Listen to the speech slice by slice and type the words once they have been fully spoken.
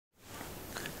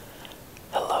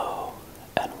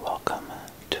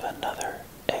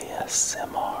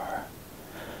ASMR.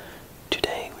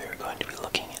 Today we are going to be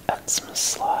looking at some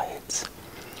slides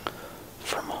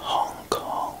from Hong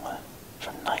Kong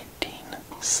from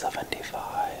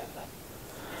 1975.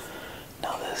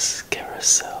 Now this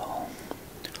carousel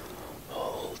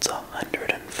holds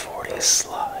 140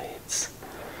 slides,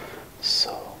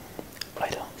 so I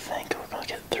don't think we're going to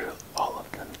get through all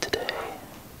of them today.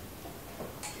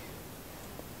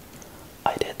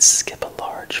 I did skip a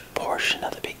large portion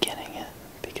at the beginning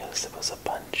because it was a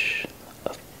bunch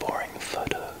of boring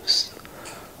photos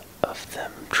of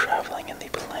them traveling in the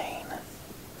plane.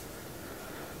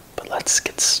 But let's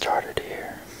get started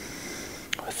here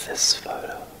with this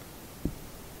photo.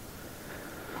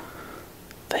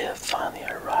 They have finally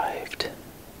arrived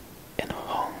in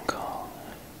Hong Kong.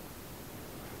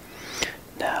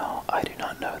 Now, I do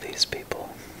not know these people.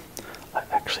 I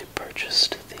actually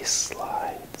purchased these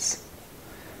slides.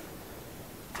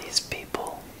 These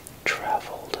people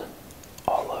traveled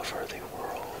all over the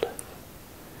world,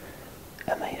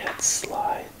 and they had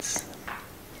slides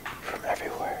from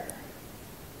everywhere.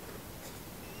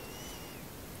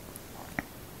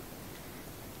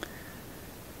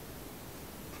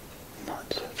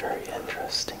 Not very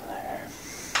interesting there.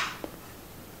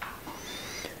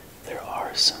 There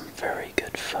are some very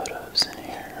good photos in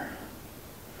here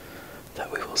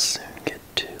that we will soon get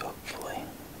to, hopefully,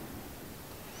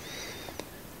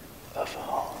 of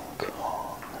Hong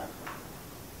Kong.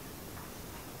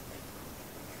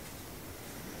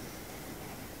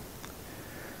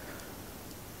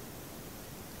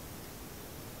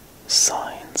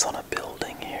 Signs on a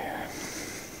building here.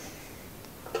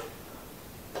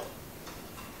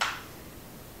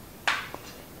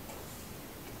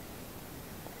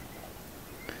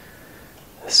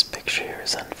 This picture here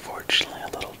is unfortunately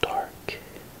a little dark.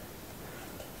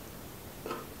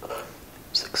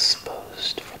 It's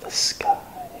exposed for the sky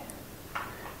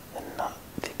and not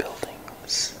the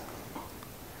buildings.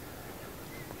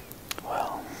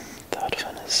 Well, that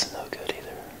one is no good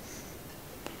either.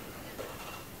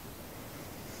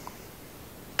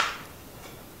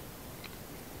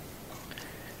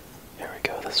 Here we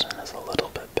go, this one is a little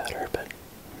bit better, but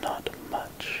not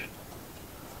much.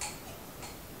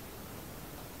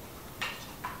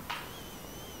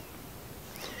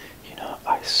 You know,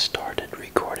 I started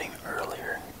recording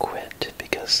earlier and quit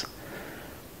because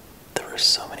there were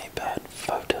so many bad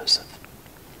photos of.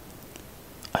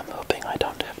 I'm hoping I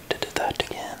don't have to do that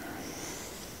again.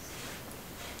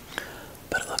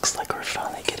 But it looks like we're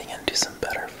finally getting into some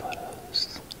better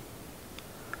photos.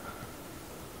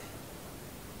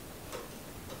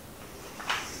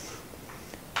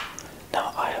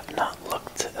 Now, I have not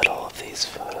looked at all of these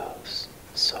photos,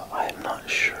 so I am not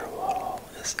sure what all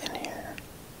is in here.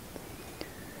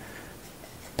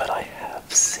 But I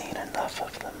have seen enough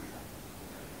of them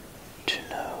to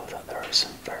know that there are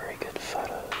some very good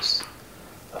photos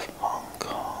of Hong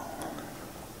Kong.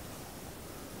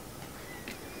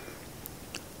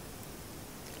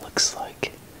 Looks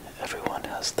like everyone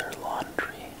has their laundry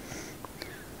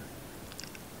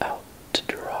out to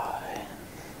dry.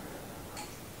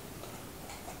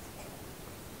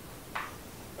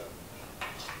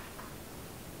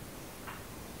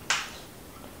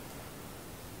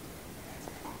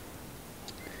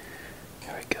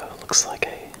 Here we go, looks like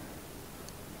a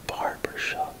barber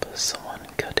shop, someone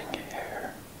cutting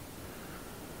hair.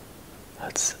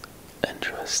 That's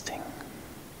interesting.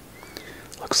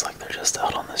 Looks like they're just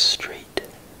out on the street.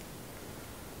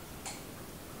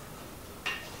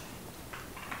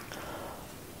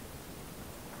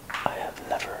 I have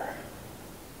never,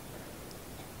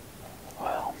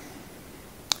 well,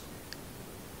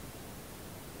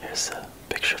 here's a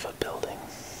picture of a building.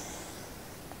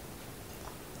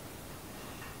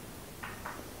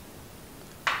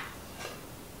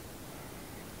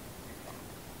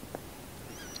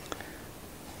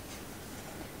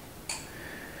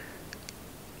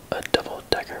 A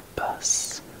double-decker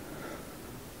bus.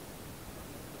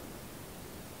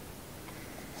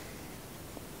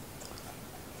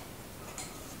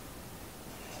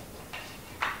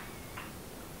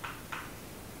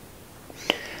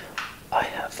 I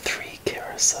have 3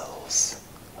 carousels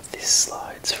of these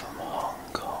slides from Hong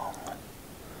Kong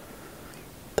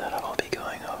that I will be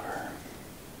going over.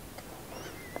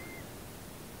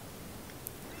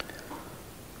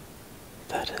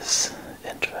 That is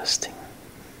interesting.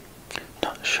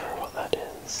 Not sure what that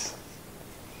is.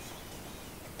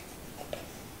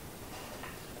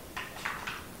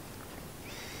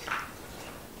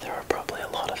 There are probably a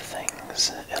lot of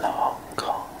things in Hong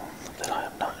Kong that I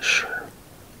am not sure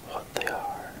what they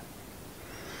are.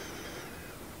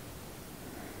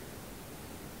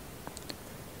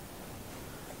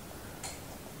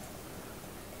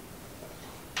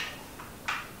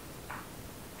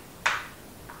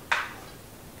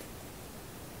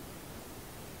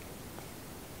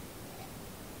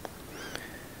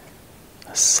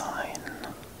 a sign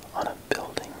on a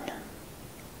building.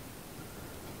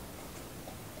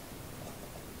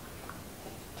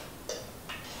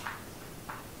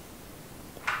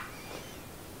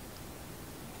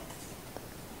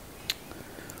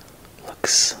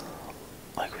 Looks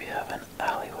like we have an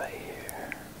alleyway here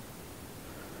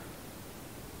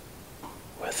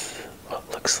with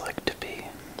what looks like to be,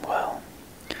 well,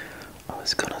 I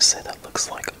was gonna say that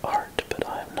looks like art, but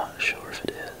I'm not sure if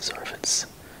it is or if it's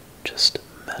just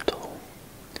metal.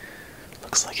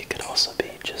 Looks like it could also be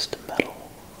just metal.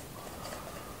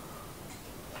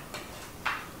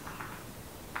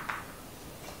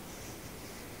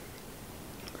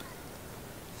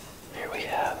 Here we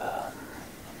have,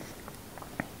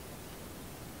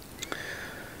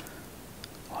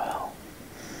 well,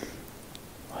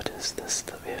 what is this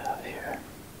that we have here?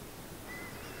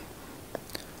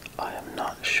 I am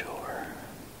not sure.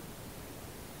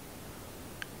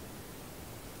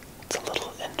 It's a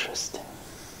little interesting.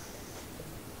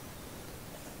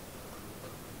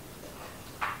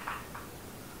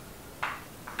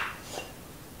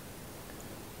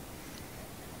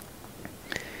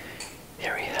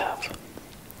 Here we have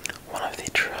one of the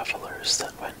travelers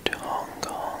that went to Hong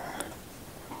Kong.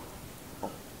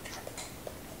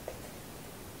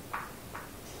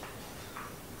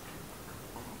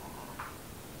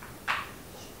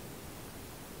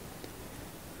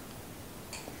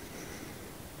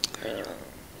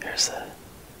 Here's a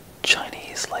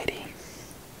Chinese lady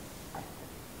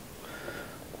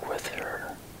with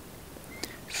her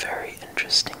very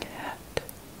interesting hat.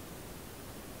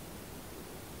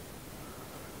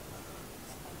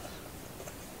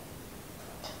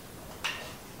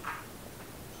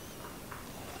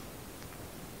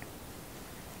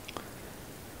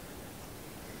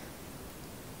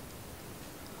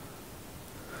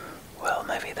 Well,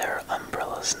 maybe they're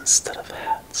umbrellas instead of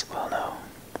hats. Well, no.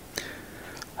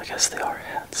 I guess they are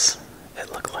hats.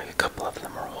 It looked like a couple of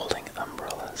them were holding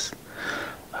umbrellas.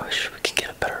 I wish we could get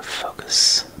a better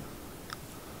focus.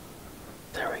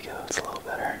 There we go, it's a little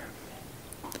better.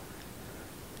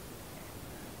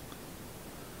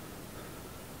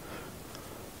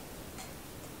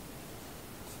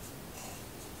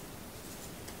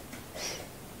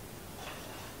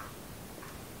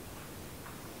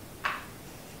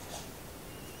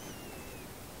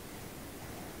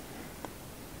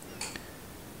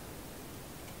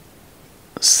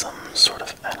 Some sort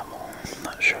of animal. I'm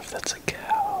not sure if that's a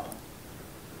cow.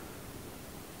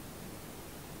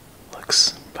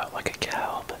 Looks about like a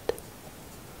cow, but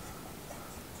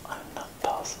I'm not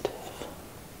positive.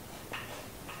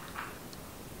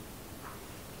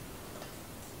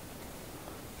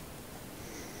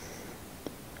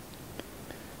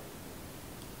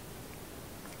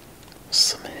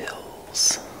 Some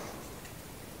hills.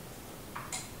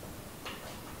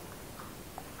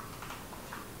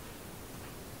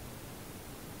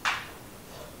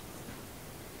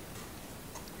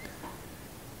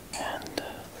 And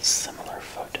a similar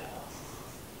photo.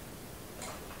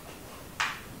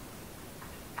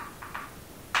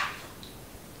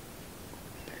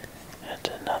 And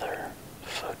another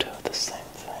photo of the same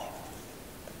thing.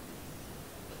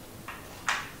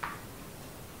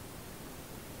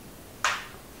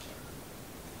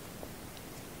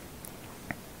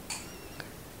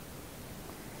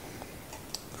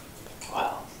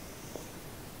 Well,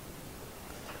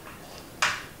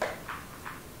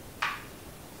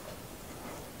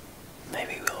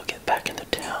 maybe we'll get back into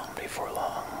town before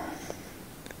long.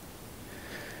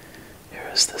 Here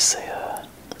is this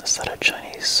is that a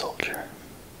Chinese soldier?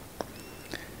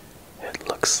 It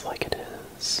looks like it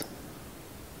is.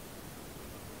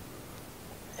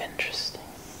 Interesting.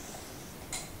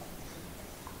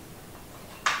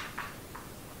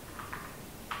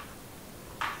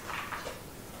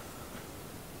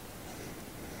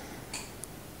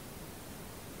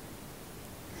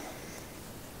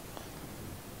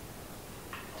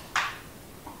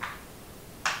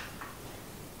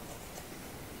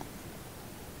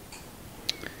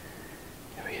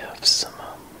 Here we have some,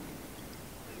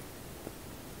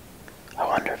 I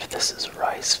wonder if this is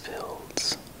rice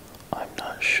fields. I'm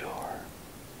not sure.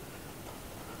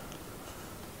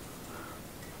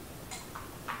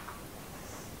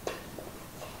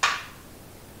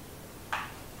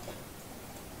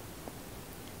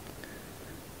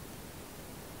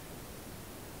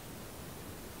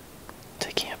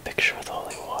 Taking a picture with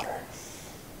holy water.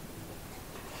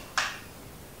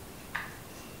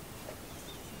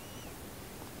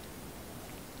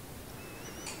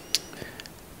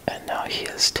 And now he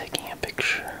is taking a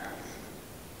picture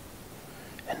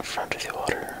in front of the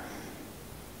water.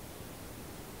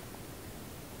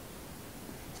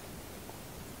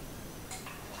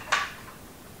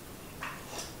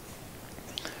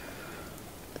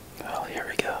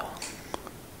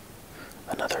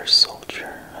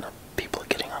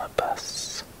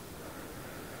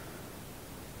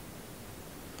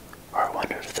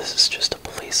 wonder if this is just a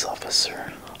police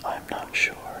officer. I'm not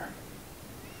sure.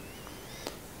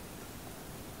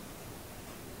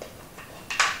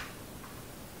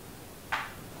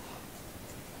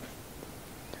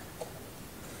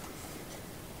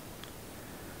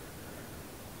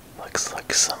 Looks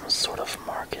like some sort of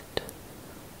market.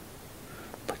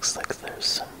 Looks like there's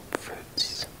some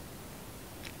fruits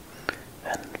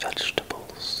and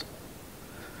vegetables.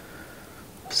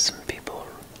 Some people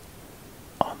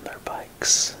on their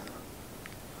bikes.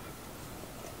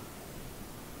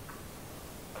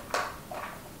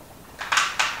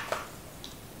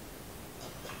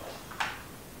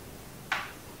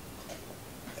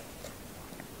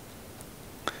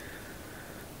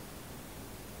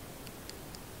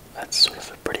 That's sort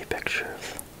of a pretty picture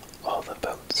of all the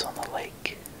boats on the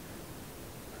lake.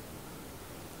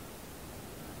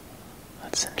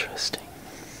 That's interesting.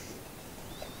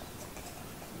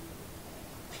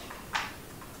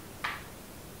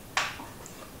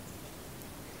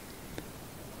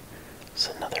 It's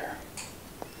another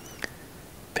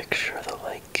picture of the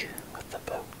lake with the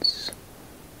boats.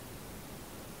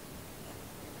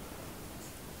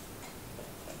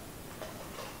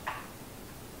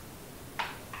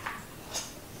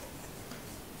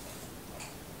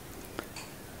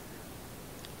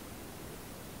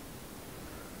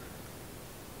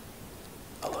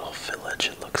 A little village,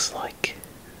 it looks like.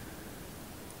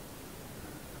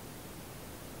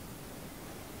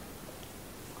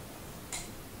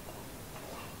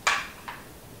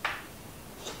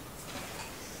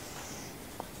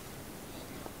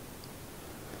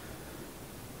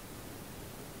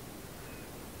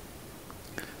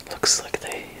 Looks like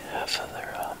they have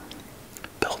their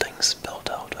buildings built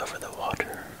out over the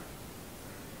water.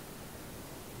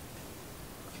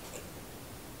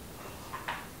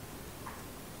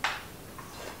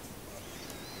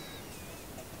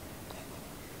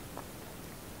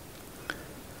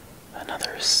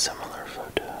 Another similar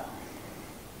photo.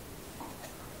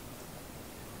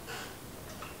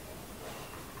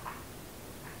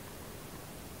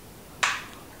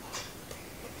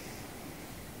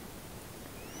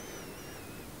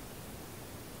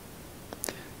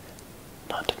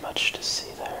 Not much to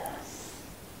see there.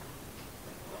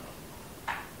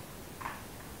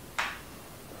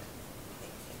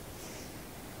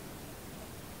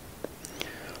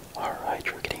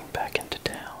 Alright, we're getting back into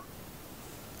town.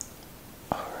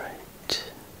 Alright,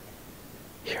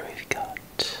 here we've got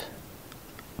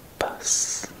a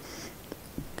bus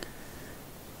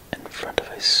in front of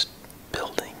a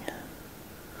building.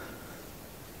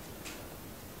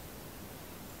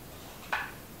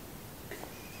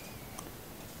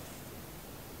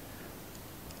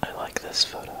 I like this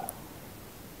photo.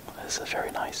 It's a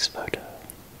very nice photo.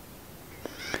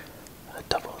 A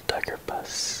double-decker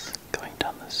bus going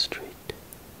down the street.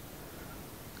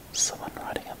 Someone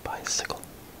riding a bicycle.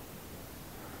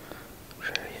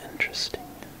 Very interesting.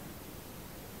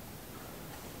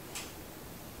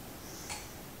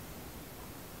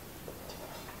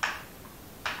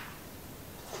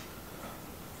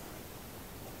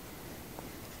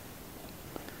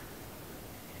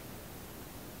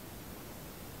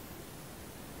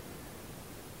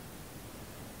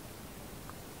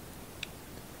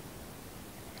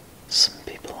 Some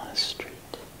people on a street.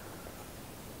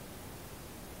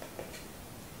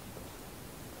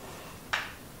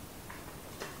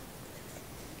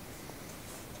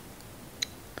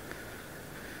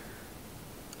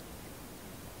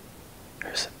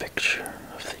 There's a picture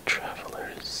of the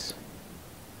travelers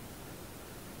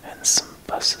and some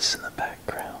buses in the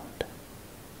background.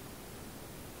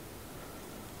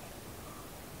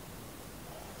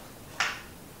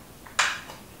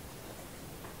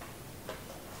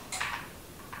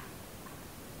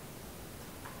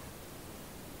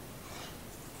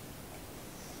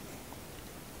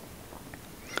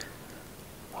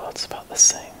 Well, it's about the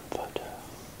same photo.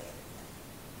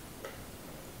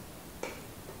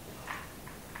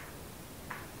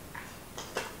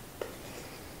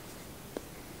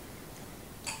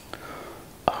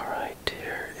 Alright,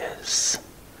 here is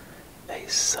a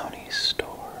Sony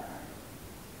store.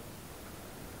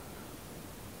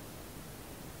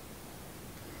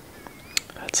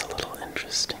 That's a little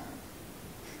interesting.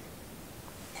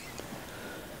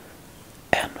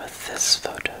 And with this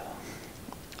photo,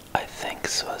 I think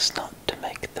so as not to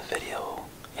make the video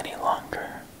any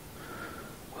longer,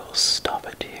 we'll stop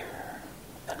it here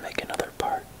and make another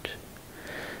part.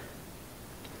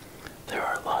 There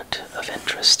are a lot of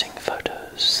interesting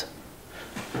photos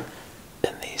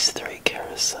in these 3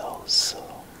 carousels,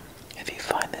 so if you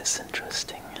find this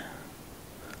interesting,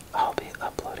 I'll be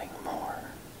uploading more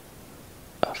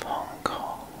of Hong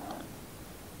Kong.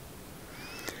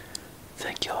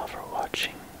 Thank you all for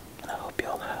watching.